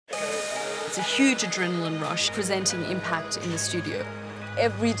It's a huge adrenaline rush presenting Impact in the studio.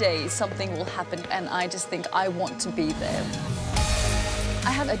 Every day something will happen and I just think I want to be there.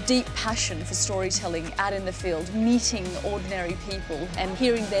 I have a deep passion for storytelling out in the field, meeting ordinary people and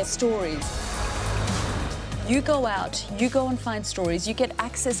hearing their stories. You go out, you go and find stories, you get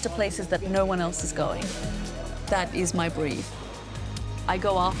access to places that no one else is going. That is my brief. I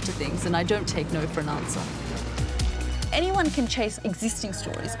go after things and I don't take no for an answer. Anyone can chase existing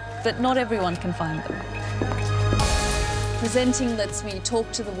stories, but not everyone can find them. Presenting lets me talk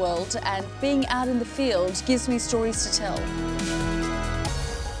to the world, and being out in the field gives me stories to tell.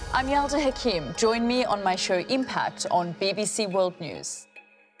 I'm Yalda Hakim. Join me on my show Impact on BBC World News.